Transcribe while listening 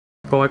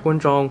各位觀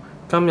眾，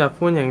今日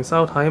歡迎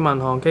收睇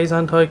民航機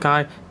新推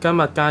介。今日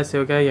介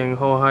紹嘅型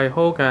號係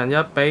Hogan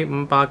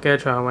 1:500嘅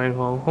長榮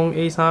航空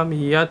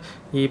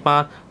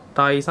A321-200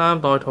第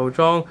3代塗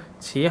裝。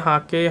此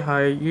客機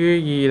係於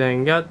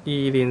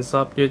2012年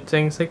10月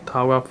正式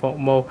投入服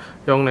務，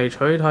用嚟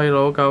取替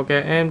老舊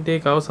嘅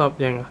MD-90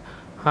型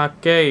客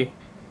機。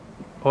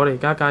我哋而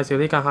家介紹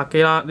呢架客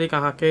機啦。呢架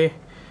客機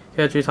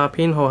嘅註冊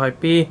編號係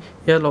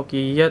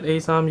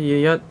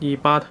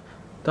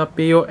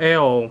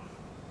B16218A321-200WL。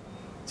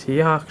此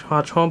客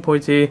艙配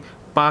置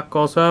8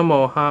個商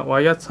務客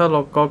位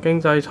，176個經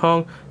濟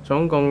艙，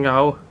總共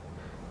有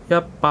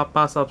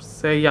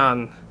184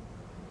人。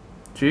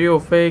主要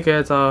飛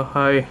嘅就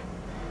係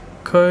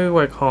區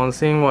域航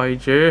線為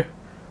主。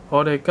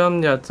我哋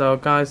今日就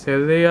介紹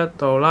呢一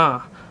度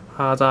啦，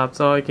下集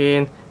再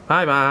見，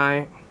拜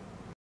拜。